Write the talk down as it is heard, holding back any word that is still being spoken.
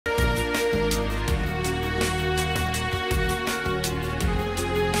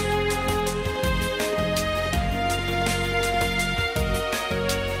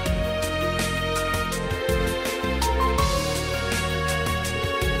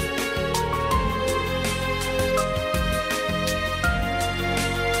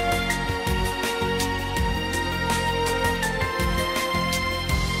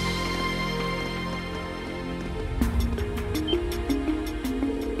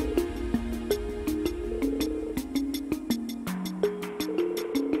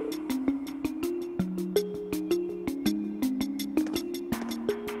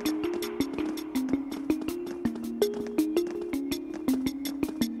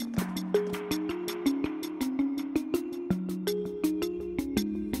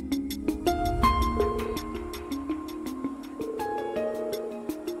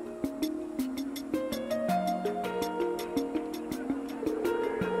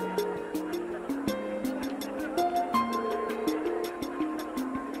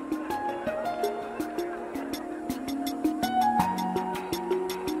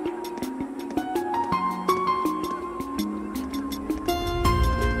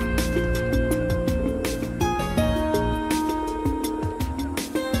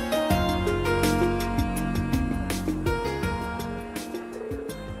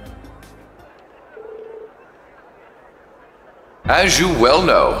As you well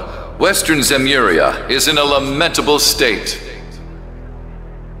know, Western Zemuria is in a lamentable state.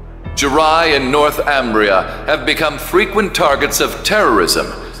 Jirai and North Ambria have become frequent targets of terrorism,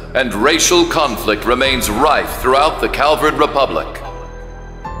 and racial conflict remains rife throughout the Calvard Republic.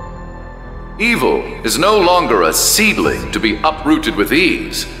 Evil is no longer a seedling to be uprooted with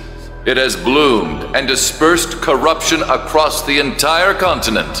ease. It has bloomed and dispersed corruption across the entire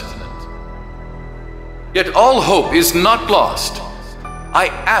continent. Yet all hope is not lost. I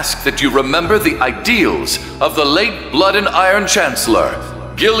ask that you remember the ideals of the late Blood and Iron Chancellor,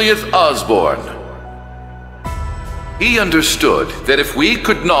 Gileath Osborne. He understood that if we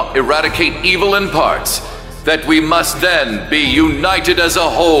could not eradicate evil in parts, that we must then be united as a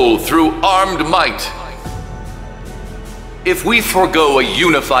whole through armed might. If we forego a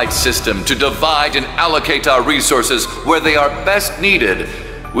unified system to divide and allocate our resources where they are best needed,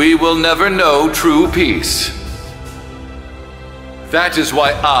 we will never know true peace. That is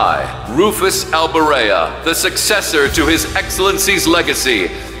why I, Rufus Alberea, the successor to His Excellency's legacy,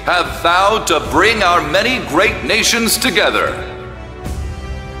 have vowed to bring our many great nations together.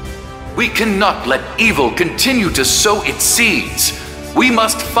 We cannot let evil continue to sow its seeds. We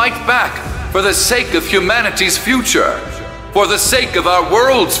must fight back for the sake of humanity's future, for the sake of our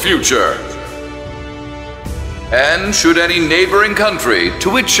world's future. And should any neighboring country to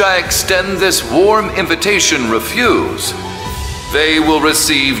which I extend this warm invitation refuse, they will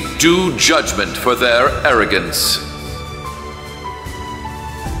receive due judgment for their arrogance.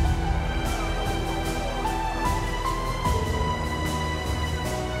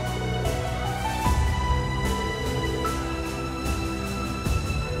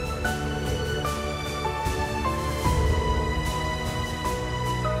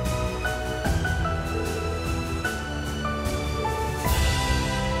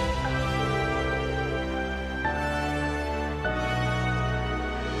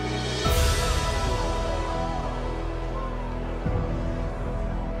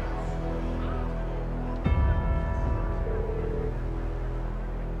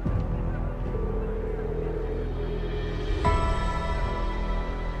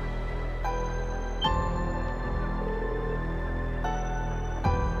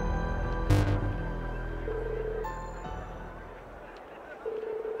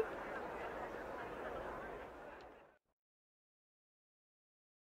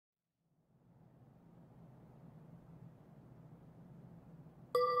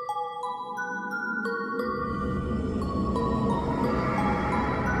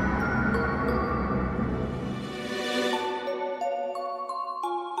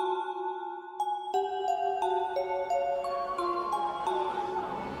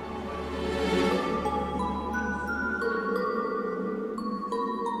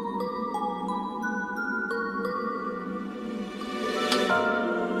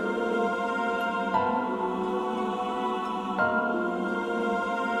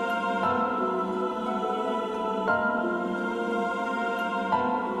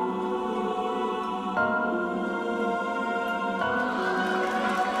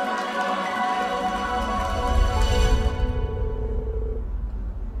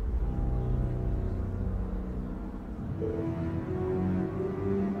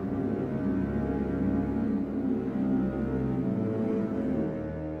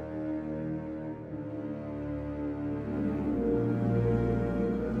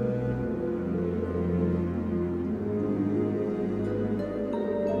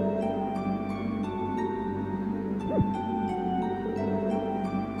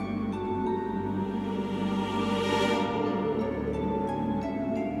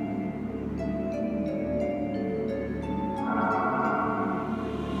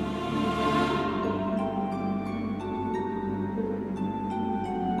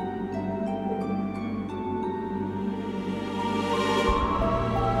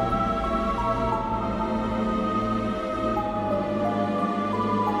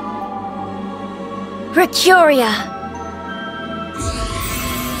 Mercuria!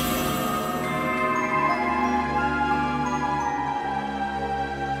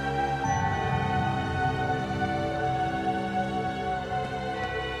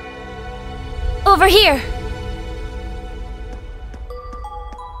 Over here!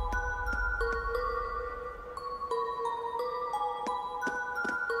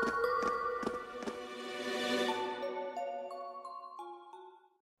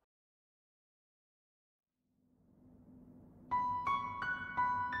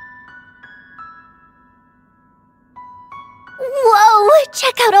 Whoa!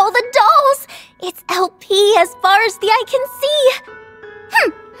 Check out all the dolls! It's LP as far as the eye can see!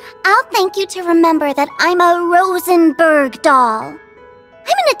 I'll thank you to remember that I'm a Rosenberg doll.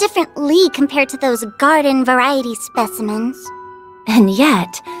 I'm in a different league compared to those garden variety specimens. And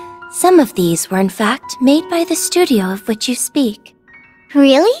yet, some of these were in fact made by the studio of which you speak.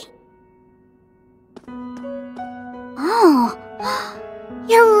 Really? Oh,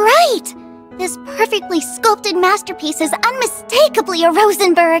 you're right! This perfectly sculpted masterpiece is unmistakably a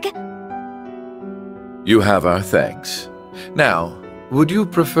Rosenberg! You have our thanks. Now, would you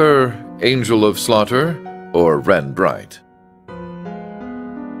prefer Angel of Slaughter or Wren Bright?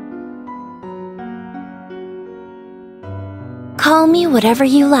 Call me whatever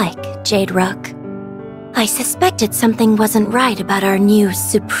you like, Jade Rook. I suspected something wasn't right about our new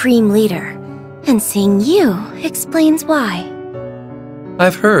Supreme Leader, and seeing you explains why.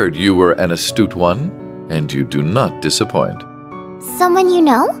 I've heard you were an astute one, and you do not disappoint. Someone you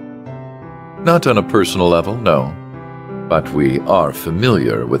know? Not on a personal level, no. But we are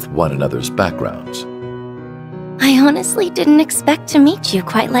familiar with one another's backgrounds. I honestly didn't expect to meet you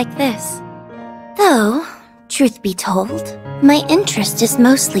quite like this. Though, truth be told, my interest is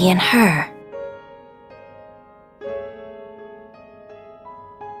mostly in her.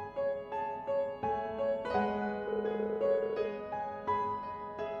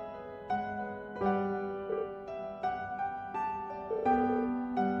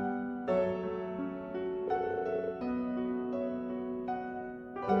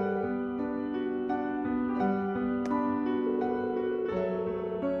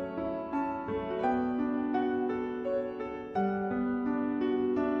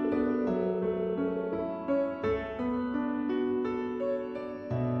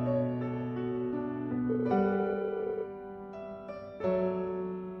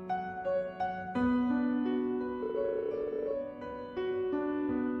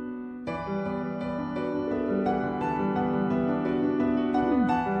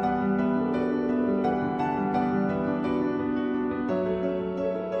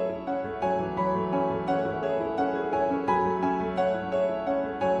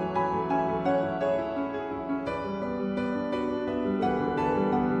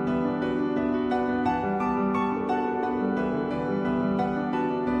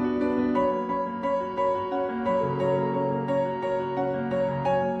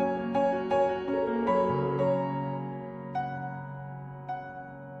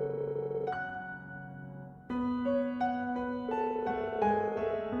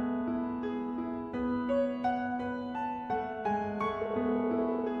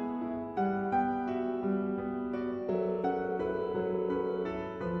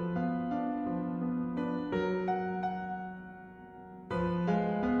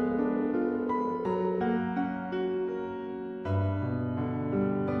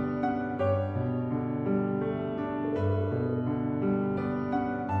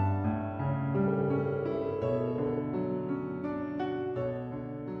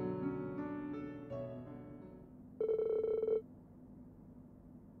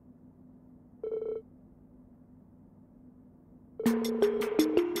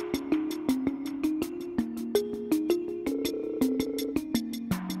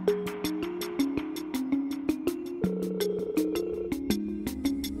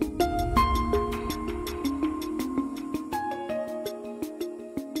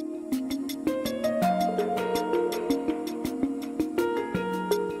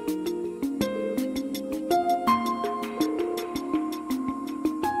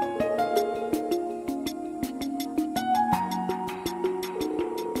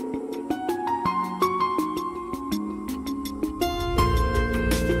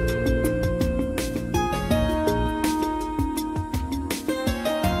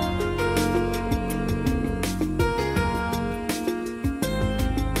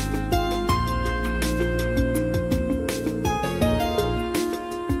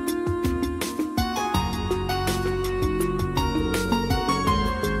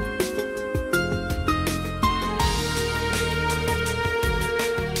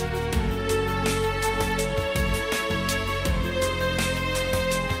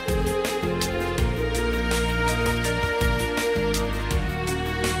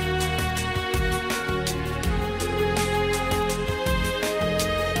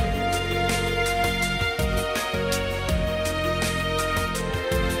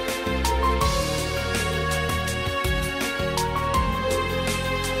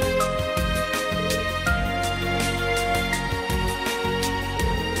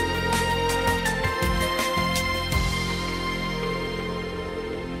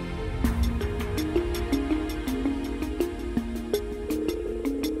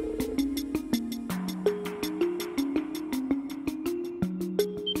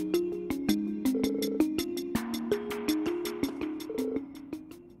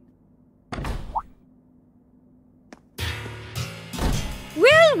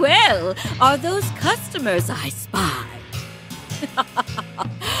 Well, well, are those customers I spy?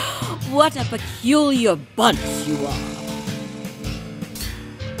 What a peculiar bunch you are.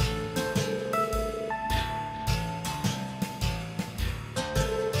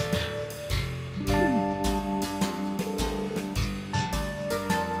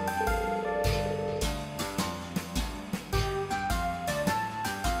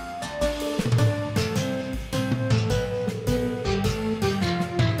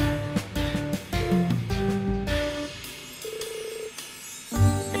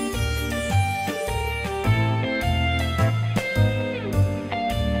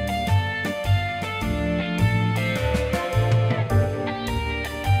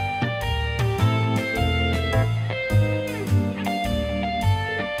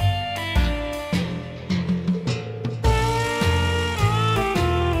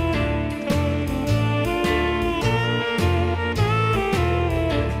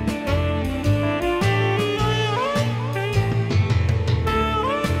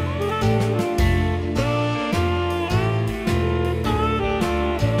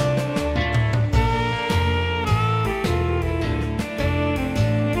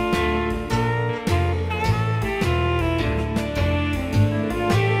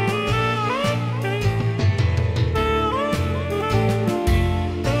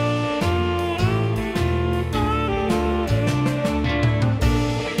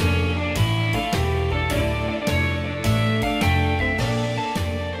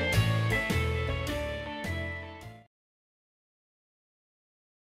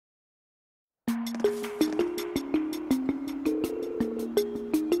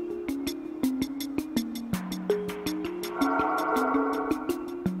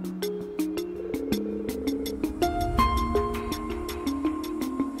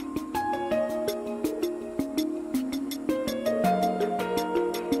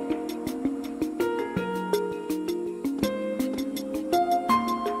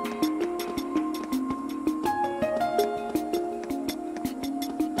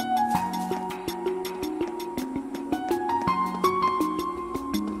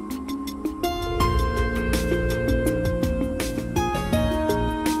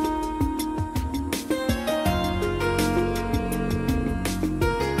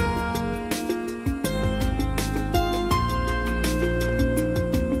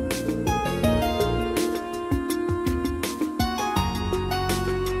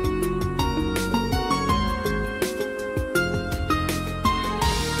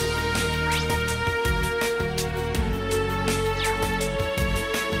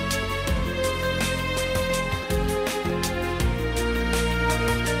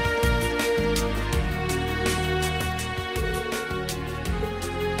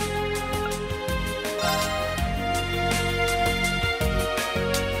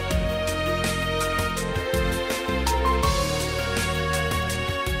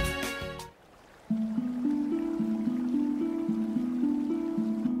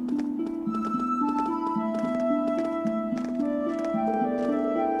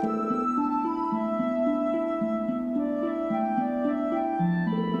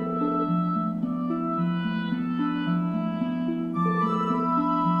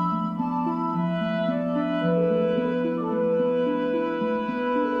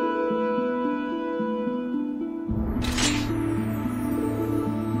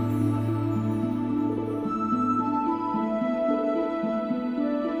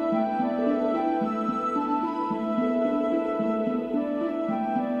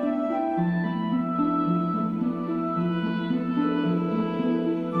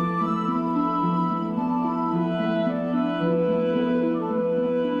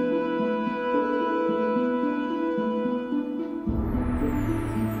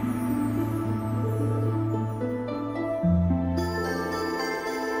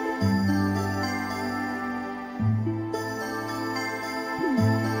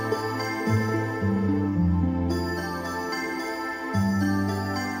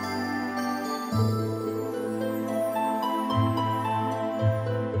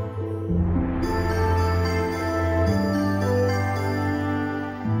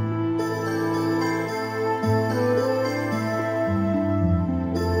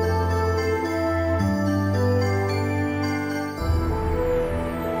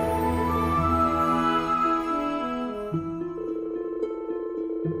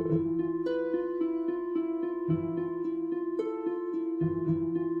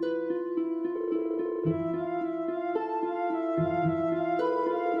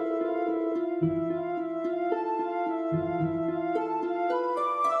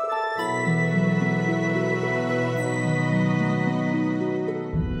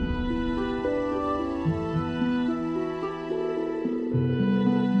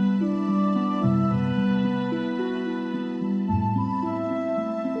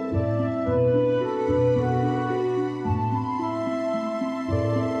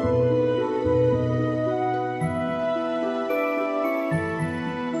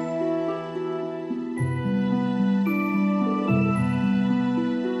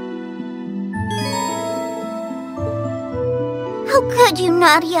 could you,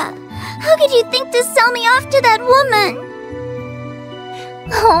 Nadia? How could you think to sell me off to that woman?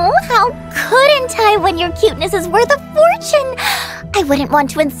 Oh, how couldn't I when your cuteness is worth a fortune? I wouldn't want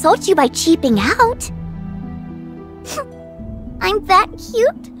to insult you by cheaping out. I'm that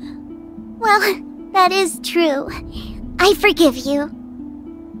cute? Well, that is true. I forgive you.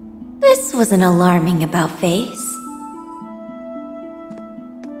 This was an alarming about-face.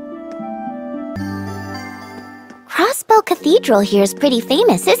 Crossbow Cathedral here is pretty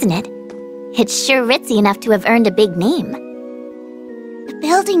famous, isn't it? It's sure ritzy enough to have earned a big name. The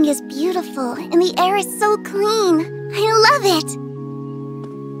building is beautiful, and the air is so clean. I love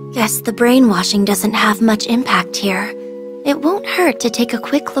it. Guess the brainwashing doesn't have much impact here. It won't hurt to take a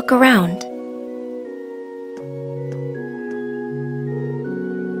quick look around.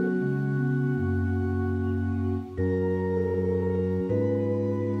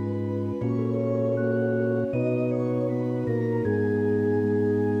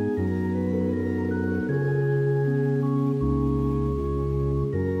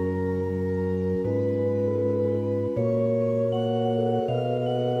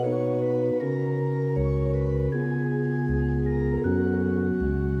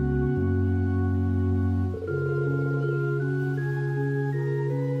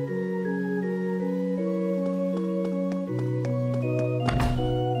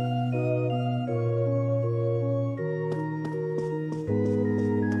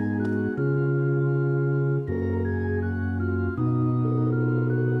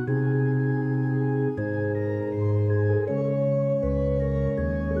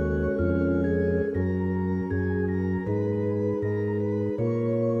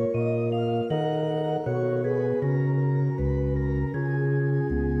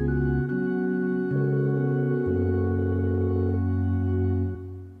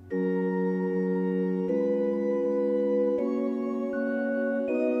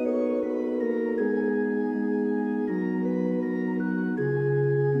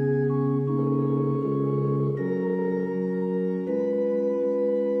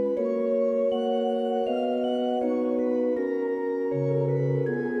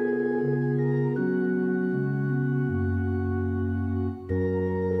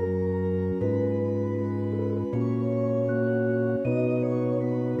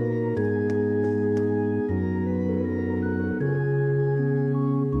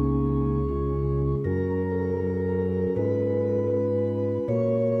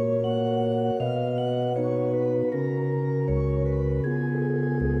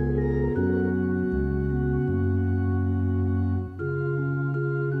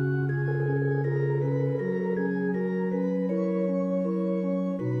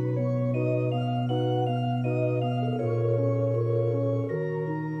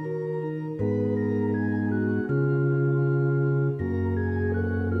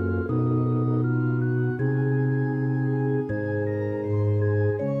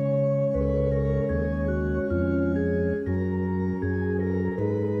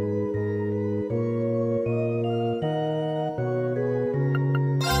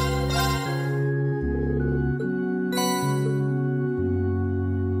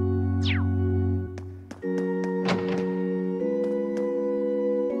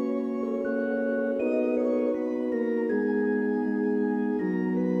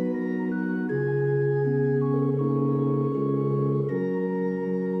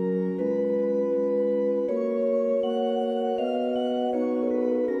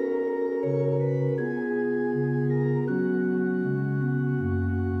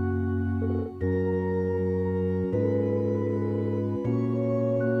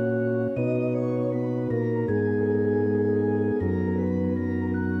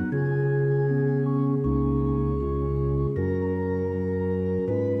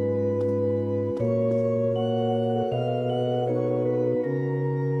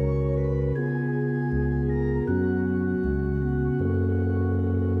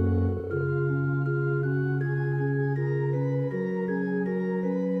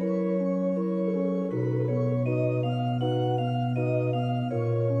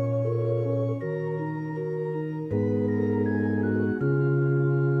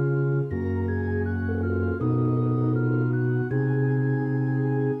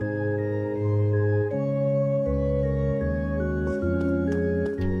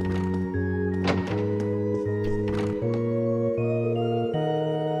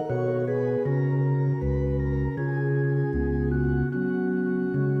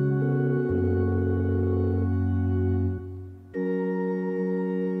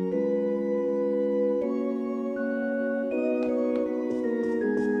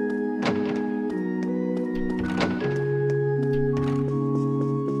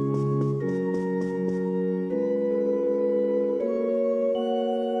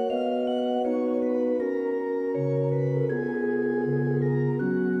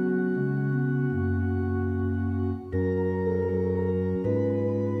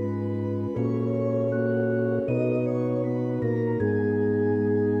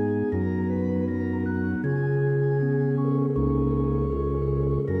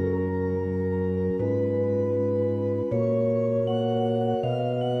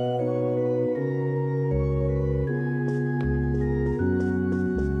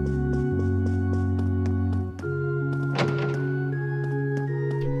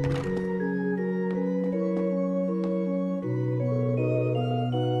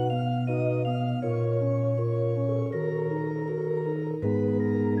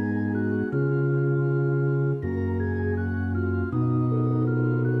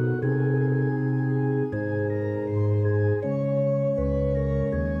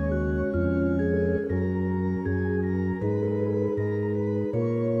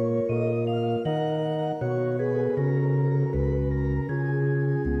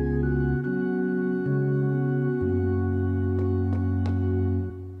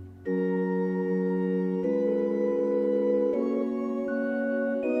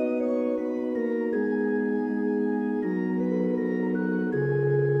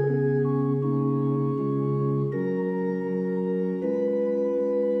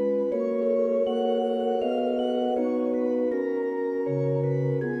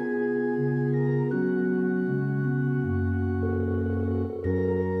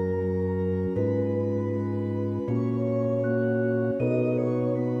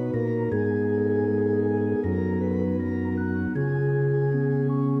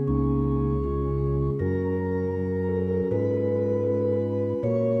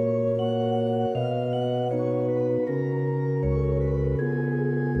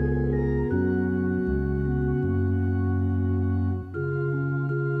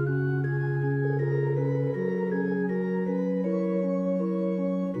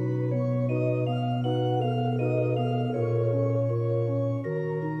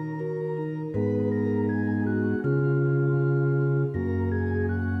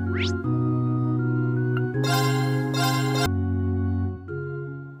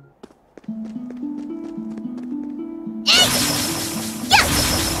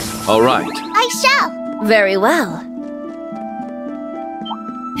 All right. I shall. Very well.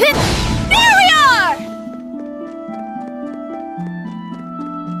 Here we are!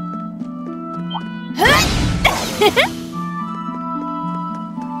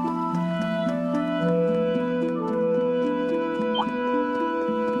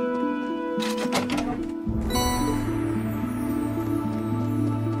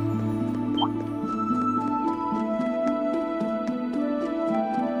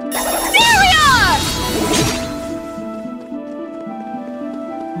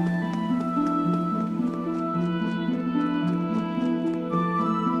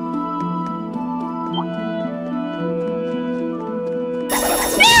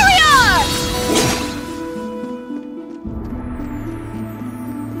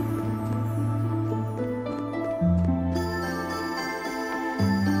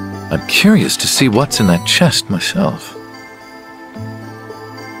 I'm curious to see what's in that chest myself.